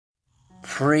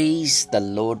Praise the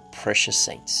Lord, precious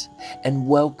saints, and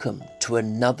welcome to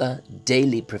another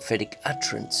daily prophetic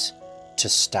utterance to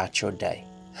start your day.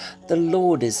 The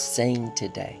Lord is saying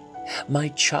today, my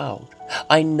child,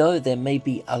 I know there may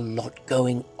be a lot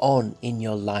going on in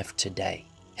your life today,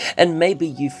 and maybe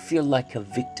you feel like a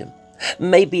victim.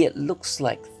 Maybe it looks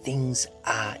like things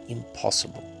are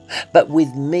impossible, but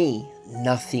with me,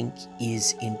 nothing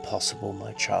is impossible,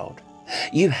 my child.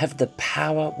 You have the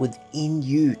power within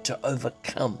you to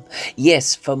overcome.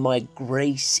 Yes, for my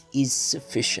grace is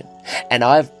sufficient, and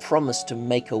I've promised to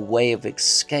make a way of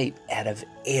escape out of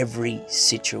every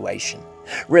situation.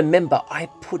 Remember, I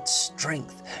put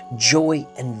strength, joy,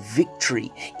 and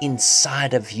victory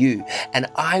inside of you, and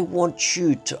I want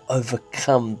you to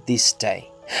overcome this day.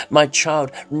 My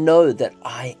child, know that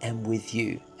I am with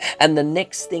you, and the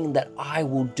next thing that I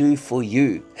will do for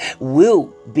you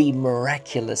will be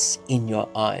miraculous in your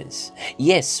eyes.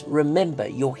 Yes, remember,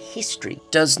 your history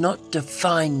does not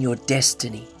define your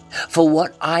destiny, for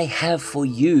what I have for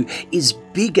you is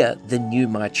bigger than you,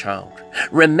 my child.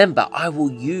 Remember, I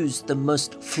will use the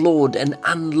most flawed and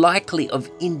unlikely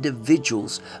of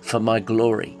individuals for my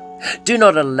glory. Do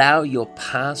not allow your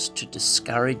past to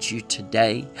discourage you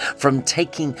today from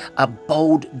taking a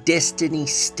bold destiny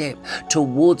step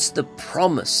towards the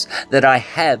promise that I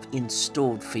have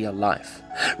installed for your life.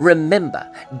 Remember,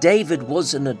 David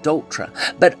was an adulterer,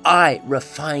 but I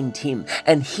refined him,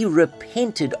 and he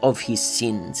repented of his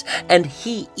sins, and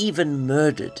he even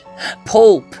murdered.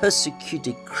 Paul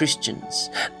persecuted Christians.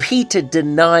 Peter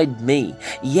denied me,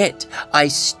 yet I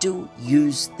still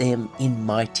use them in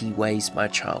mighty ways, my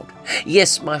child.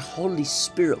 Yes, my Holy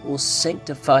Spirit will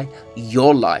sanctify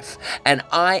your life, and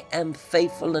I am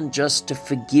faithful and just to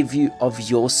forgive you of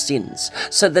your sins.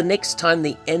 So the next time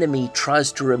the enemy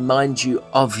tries to remind you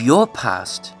of your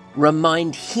past,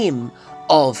 remind him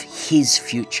of his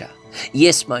future.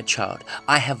 Yes, my child,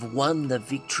 I have won the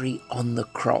victory on the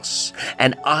cross,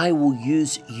 and I will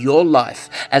use your life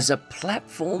as a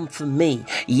platform for me.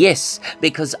 Yes,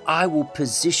 because I will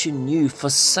position you for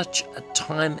such a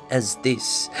time as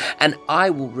this, and I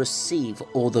will receive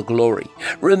all the glory.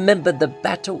 Remember, the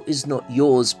battle is not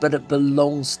yours, but it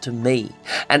belongs to me,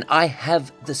 and I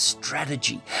have the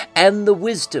strategy and the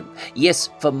wisdom. Yes,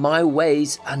 for my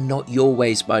ways are not your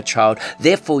ways, my child.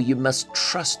 Therefore, you must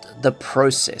trust the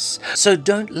process. So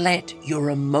don't let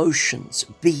your emotions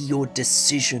be your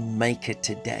decision maker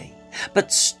today,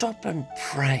 but stop and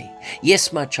pray.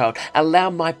 Yes, my child, allow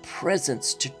my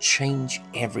presence to change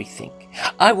everything.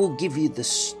 I will give you the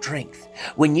strength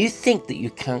when you think that you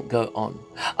can't go on.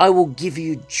 I will give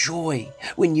you joy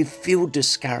when you feel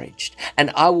discouraged,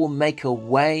 and I will make a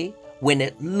way when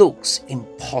it looks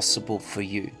impossible for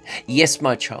you. Yes,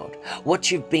 my child,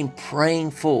 what you've been praying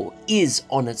for is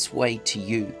on its way to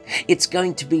you. It's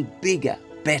going to be bigger,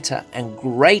 better, and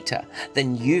greater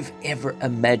than you've ever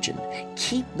imagined.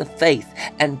 Keep the faith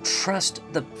and trust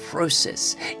the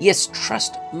process. Yes,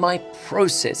 trust my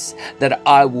process that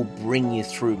I will bring you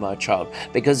through, my child,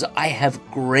 because I have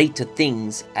greater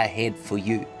things ahead for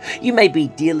you. You may be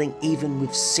dealing even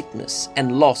with sickness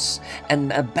and loss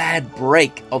and a bad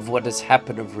break of what has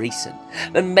happened of recent.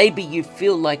 And maybe you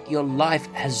feel like your life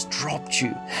has dropped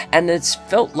you and it's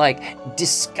felt like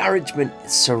discouragement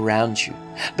surrounds you.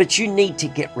 But you need to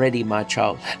get ready, my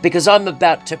child, because I'm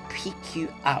about to pick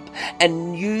you up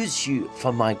and use you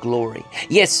for my glory.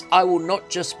 Yes, I will not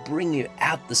just bring you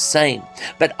out the same,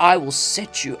 but I will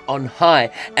set you on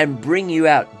high and bring you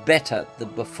out better than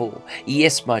before.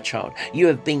 Yes, my child, you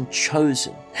have been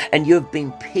chosen and you have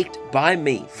been picked by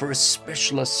me for a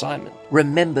special assignment.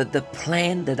 Remember, the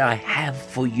plan that I have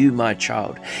for you, my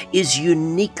child, is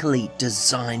uniquely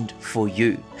designed for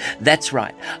you. That's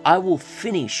right, I will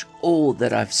finish all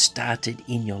that I've started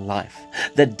in your life.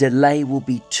 The delay will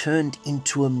be turned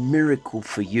into a miracle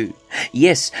for you.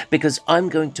 Yes, because I'm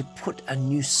going to put a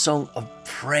new song of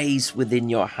praise within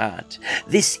your heart.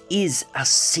 This is a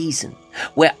season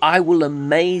where I will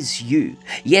amaze you,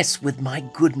 yes, with my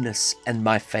goodness and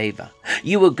my favor.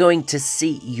 You are going to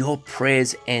see your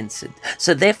prayers answered.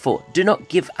 So therefore, do not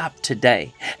give up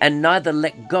today, and neither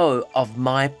let go of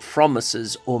my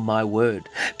promises or my word,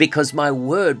 because my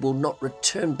word will not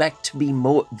return back to be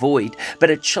void, but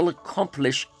it shall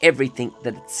accomplish everything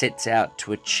that it sets out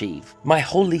to achieve. My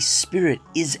Holy Spirit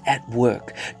is at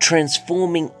work,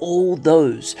 transforming all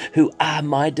those who are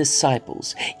my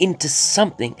disciples into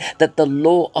something that the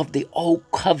law of the old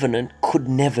covenant could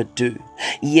never do.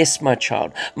 Yes, my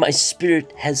child, my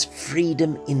spirit has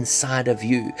freedom inside of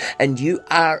you, and you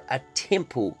are a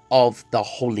temple of the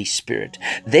Holy Spirit.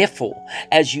 Therefore,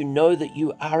 as you know that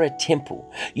you are a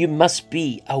temple, you must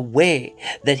be aware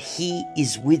that He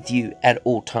is with you at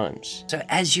all times. So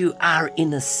as you are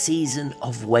in a season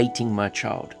of waiting, my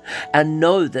child, and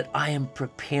know that I am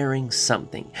preparing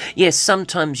something. Yes,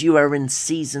 sometimes you are in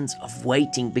seasons of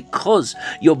waiting because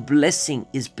your blessing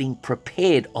is being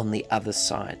prepared on the other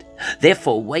side.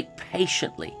 Therefore, wait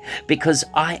patiently because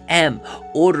I am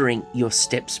ordering your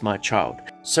steps, my child.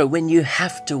 So when you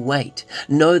have to wait,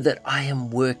 know that I am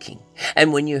working.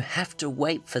 And when you have to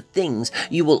wait for things,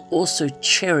 you will also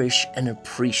cherish and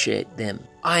appreciate them.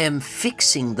 I am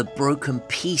fixing the broken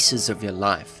pieces of your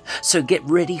life. So get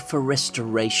ready for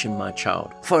restoration, my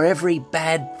child. For every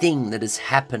bad thing that has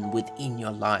happened within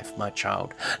your life, my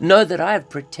child, know that I have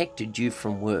protected you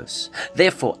from worse.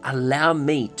 Therefore, allow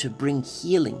me to bring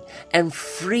healing and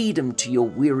freedom to your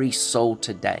weary soul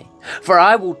today. For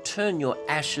I will turn your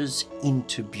ashes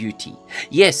into beauty.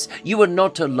 Yes, you are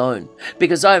not alone,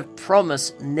 because I have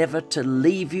promised never to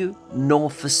leave you nor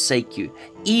forsake you,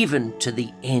 even to the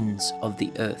ends of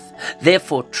the earth.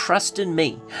 Therefore, trust in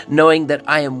me, knowing that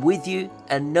I am with you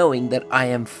and knowing that I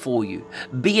am for you.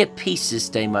 Be at peace this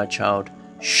day, my child.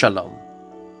 Shalom.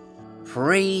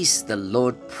 Praise the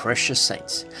Lord, precious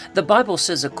saints. The Bible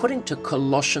says, according to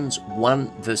Colossians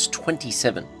 1 verse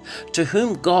 27, to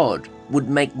whom God would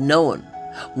make known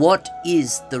what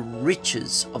is the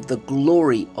riches of the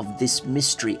glory of this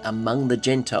mystery among the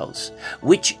Gentiles,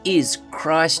 which is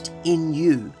Christ in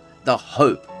you, the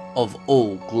hope of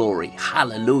all glory.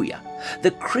 Hallelujah.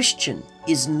 The Christian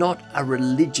is not a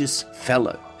religious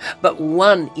fellow, but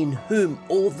one in whom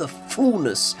all the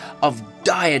fullness of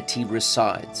deity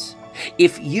resides.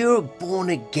 If you're born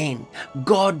again,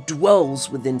 God dwells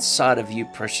within inside of you,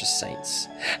 precious saints.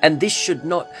 And this should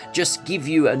not just give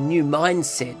you a new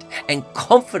mindset and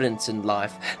confidence in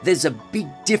life. There's a big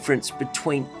difference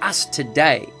between us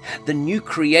today, the new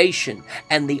creation,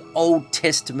 and the Old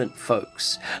Testament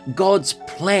folks. God's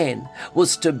plan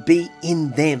was to be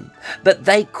in them, but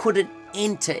they couldn't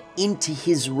enter into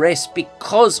His rest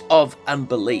because of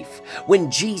unbelief. When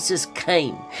Jesus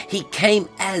came, He came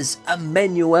as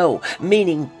Emmanuel,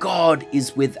 meaning God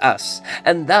is with us,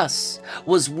 and thus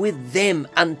was with them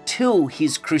until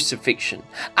His crucifixion.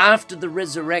 After the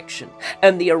resurrection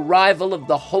and the arrival of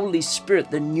the Holy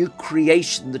Spirit, the new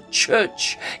creation, the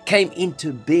church came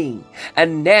into being,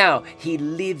 and now He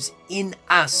lives in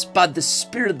us by the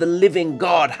Spirit of the living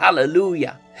God.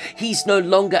 Hallelujah. He's no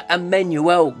longer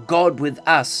Emmanuel, God with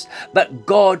us, but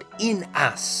God in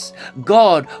us.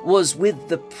 God was with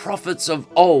the prophets of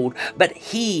old, but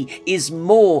He is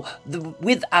more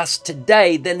with us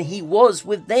today than He was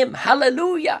with them.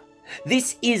 Hallelujah.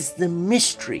 This is the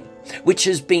mystery which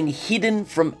has been hidden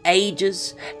from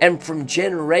ages and from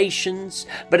generations,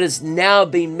 but has now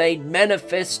been made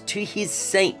manifest to His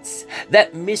saints.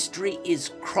 That mystery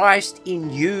is Christ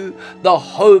in you, the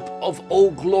hope of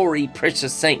all glory,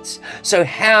 precious saints. So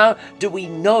how do we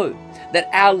know that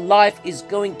our life is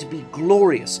going to be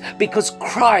glorious? Because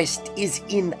Christ is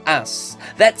in us.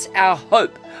 That's our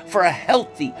hope for a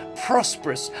healthy,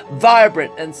 prosperous,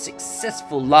 vibrant, and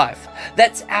successful life.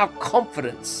 That's our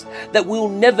confidence that we'll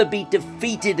never be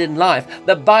defeated in life.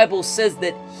 The Bible says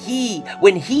that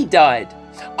when He died,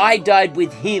 I died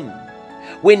with Him.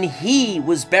 When He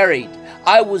was buried,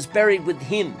 I was buried with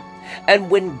Him. And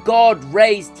when God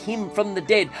raised Him from the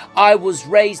dead, I was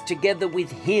raised together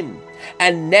with Him.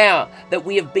 And now that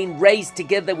we have been raised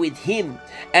together with Him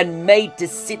and made to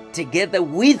sit together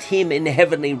with Him in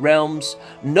heavenly realms,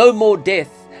 no more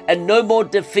death and no more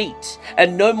defeat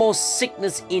and no more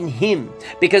sickness in Him,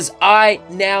 because I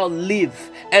now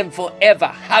live and forever.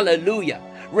 Hallelujah.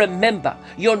 Remember,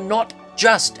 you're not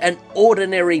just an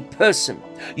ordinary person.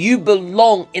 You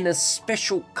belong in a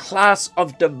special class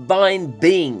of divine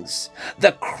beings,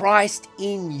 the Christ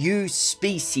in you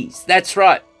species. That's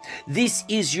right. This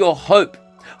is your hope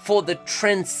for the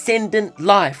transcendent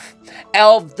life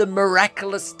of the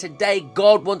miraculous today.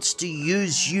 God wants to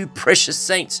use you, precious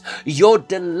saints. Your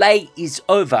delay is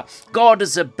over. God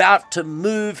is about to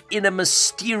move in a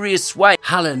mysterious way.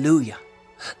 Hallelujah.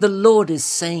 The Lord is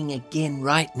saying again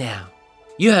right now,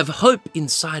 you have hope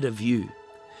inside of you.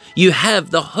 You have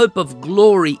the hope of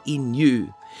glory in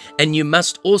you. And you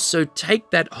must also take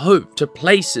that hope to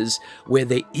places where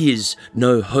there is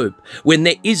no hope. When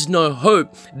there is no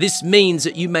hope, this means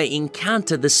that you may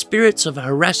encounter the spirits of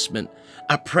harassment,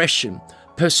 oppression,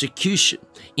 persecution,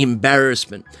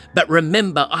 embarrassment. But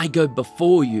remember, I go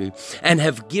before you and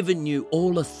have given you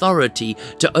all authority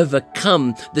to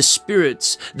overcome the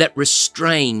spirits that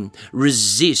restrain,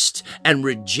 resist, and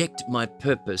reject my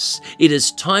purpose. It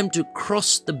is time to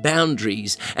cross the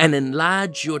boundaries and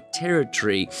enlarge your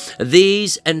territory.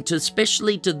 These, and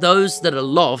especially to those that are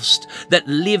lost, that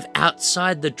live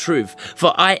outside the truth.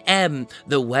 For I am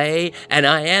the way, and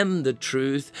I am the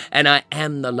truth, and I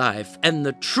am the life. And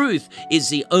the truth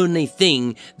is the only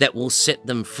thing that will set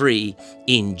them free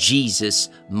in Jesus'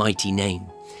 mighty name.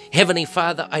 Heavenly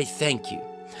Father, I thank you.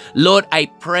 Lord, I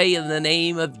pray in the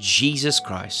name of Jesus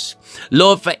Christ,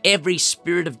 Lord, for every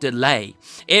spirit of delay,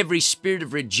 every spirit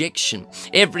of rejection,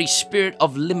 every spirit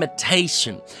of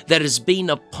limitation that has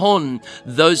been upon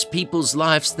those people's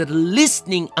lives that are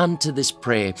listening unto this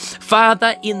prayer.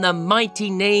 Father, in the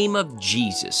mighty name of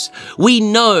Jesus, we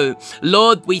know,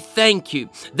 Lord, we thank you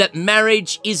that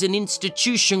marriage is an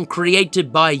institution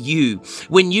created by you.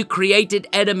 When you created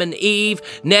Adam and Eve,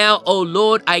 now, oh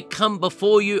Lord, I come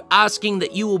before you asking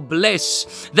that you will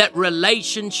bless that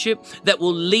relationship that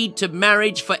will lead to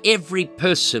marriage for every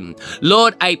person.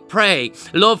 Lord, I pray,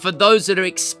 Lord, for those that are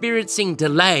experiencing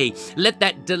delay, let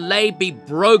that delay be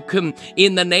broken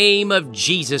in the name of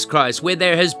Jesus Christ. Where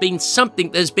there has been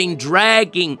something that's been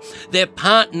dragging their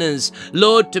partners,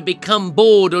 Lord, to become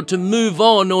bored or to move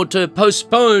on or to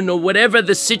postpone or whatever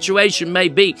the situation may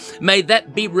be, may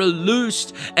that be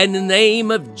released in the name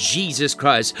of Jesus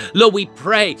Christ. Lord, we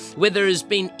pray where there has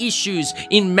been issues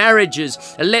in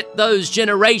marriages, let those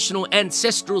generational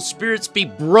ancestral spirits be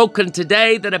broken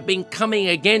today that have been coming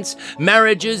against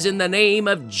marriages in the name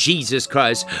of Jesus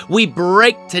Christ. We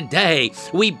break today,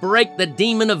 we break the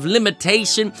demon of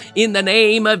limitation in the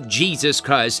name of Jesus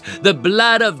Christ. The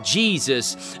blood of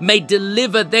Jesus may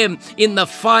deliver them in the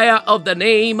fire of the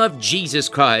name of Jesus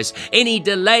Christ. Any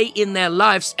delay in their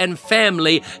lives and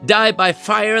family, die by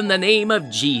fire in the name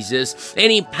of Jesus.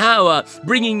 Any power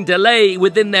bringing delay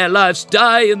within their lives,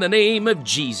 die in the name of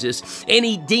Jesus.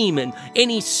 Any demon,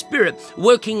 any spirit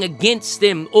working against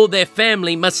them or their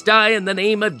family must die in the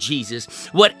name of Jesus.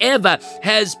 Whatever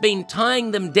has been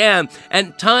tying them down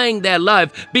and tying their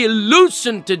life, be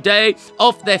loosened today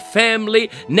off their family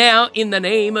now in the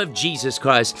name of Jesus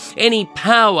Christ. Any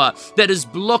power that is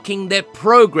blocking their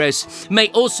progress may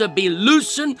also be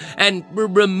loosened and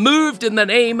removed in the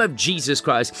name of Jesus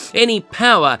Christ. Any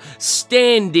power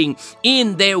standing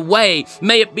in their way,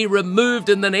 may it be removed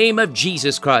in the name of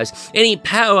Jesus Christ. Any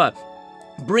power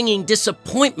bringing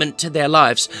disappointment to their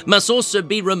lives must also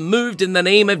be removed in the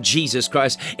name of Jesus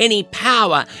Christ. Any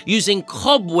power using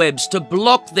cobwebs to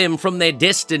block them from their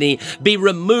destiny be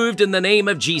removed in the name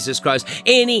of Jesus Christ.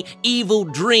 Any evil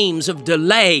dreams of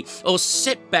delay or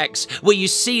setbacks where you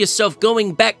see yourself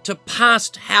going back to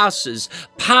past houses,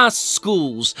 past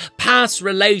schools, past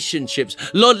relationships,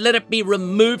 Lord, let it be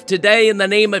removed today in the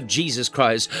name of Jesus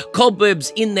Christ.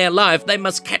 Cobwebs in their life, they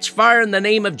must catch fire in the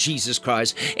name of Jesus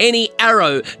Christ. Any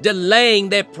arrow delaying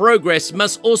their progress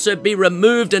must also be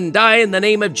removed and die in the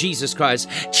name of Jesus Christ.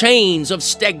 Chains of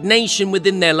stagnation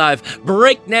within their life,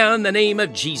 break now in the name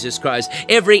of Jesus Christ.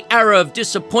 Every arrow of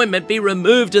disappointment be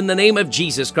removed in the name of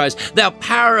Jesus Christ. The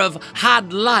power of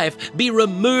hard life be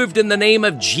removed in the name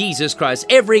of Jesus Christ.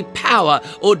 Every power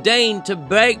ordained to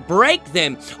break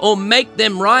them or make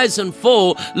them rise and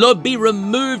fall, Lord, be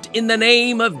removed in the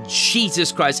name of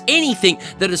Jesus Christ. Anything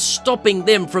that is stopping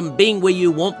them from being where you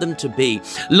want them to be,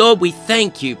 Lord, we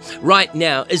thank you right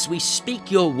now as we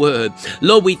speak your word.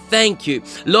 Lord, we thank you.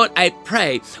 Lord, I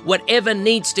pray whatever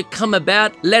needs to come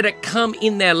about, let it come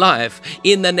in their life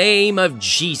in the name of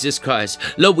Jesus Christ.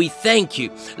 Lord, we thank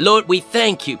you. Lord, we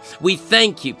thank you. We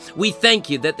thank you. We thank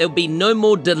you that there'll be no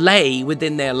more delay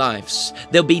within their lives.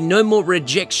 There'll be no more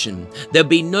rejection. There'll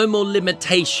be no more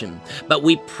limitation. But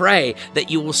we pray that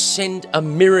you will send a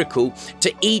miracle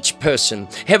to each person.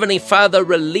 Heavenly Father,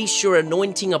 release your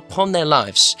anointing upon their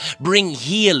lives. Bring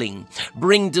healing,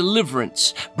 bring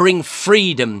deliverance, bring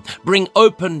freedom, bring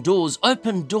open doors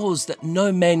that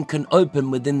no man can open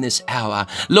within this hour.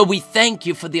 Lord, we thank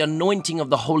you for the anointing of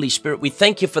the Holy Spirit. We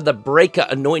thank you for the breaker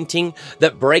anointing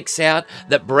that breaks out,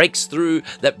 that breaks through,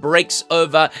 that breaks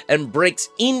over and breaks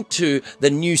into the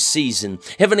new season.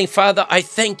 Heavenly Father, I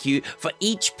thank you for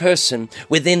each person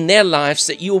within their lives,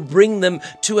 that you will bring them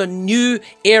to a new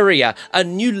area, a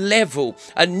new level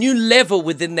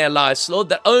within their lives, Lord,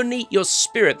 that only your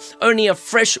Spirit, only a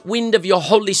fresh wind of your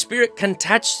Holy Spirit can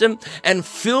touch them and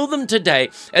fill them today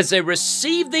as they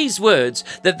receive these words,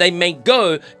 that they may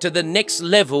go to the next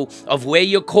level of where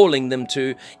you're calling them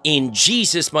to, in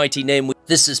Jesus' mighty name.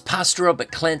 This is Pastor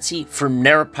Robert Clancy from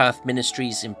Narrow Path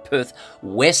Ministries in Perth,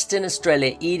 Western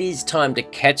Australia. It is time to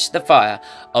catch the fire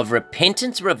of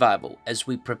repentance revival as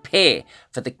we prepare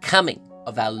for the coming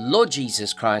of our Lord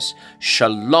Jesus Christ.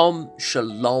 Shalom,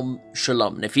 shalom,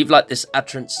 shalom. And if you've liked this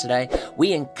utterance today,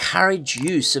 we encourage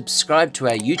you subscribe to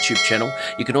our YouTube channel.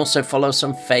 You can also follow us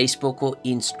on Facebook or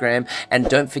Instagram. And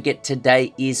don't forget,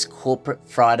 today is Corporate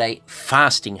Friday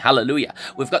fasting. Hallelujah.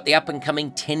 We've got the up and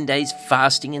coming 10 days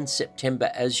fasting in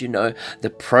September. As you know, the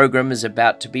program is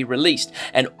about to be released.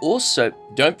 And also,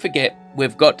 don't forget,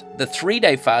 we've got the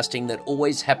 3-day fasting that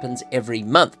always happens every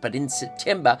month, but in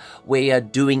September, we are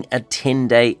doing a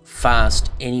 10-day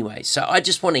fast anyway. So I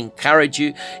just want to encourage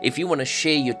you, if you want to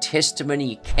share your testimony,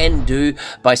 you can do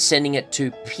by sending it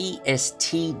to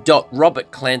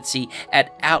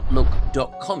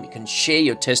pst.robertclancy@outlook.com. You can share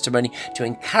your testimony to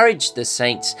encourage the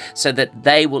saints so that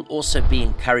they will also be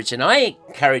encouraged. And I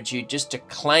encourage you just to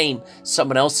claim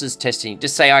someone else's testimony.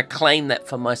 Just say, I claim that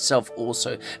for myself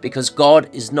also, because God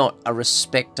is not a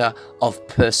respecter of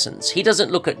persons. He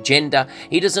doesn't look at gender.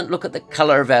 He doesn't look at the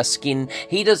color of our skin.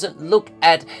 He doesn't look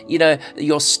at,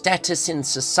 your status in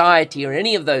society or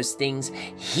any of those things.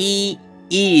 He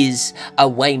is a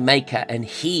way maker, and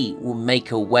he will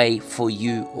make a way for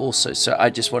you also. So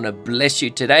I just want to bless you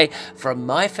today, from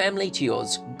my family to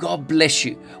yours. God bless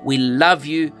you. We love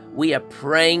you. We are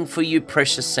praying for you,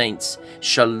 precious saints.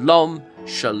 Shalom,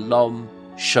 shalom,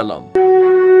 shalom.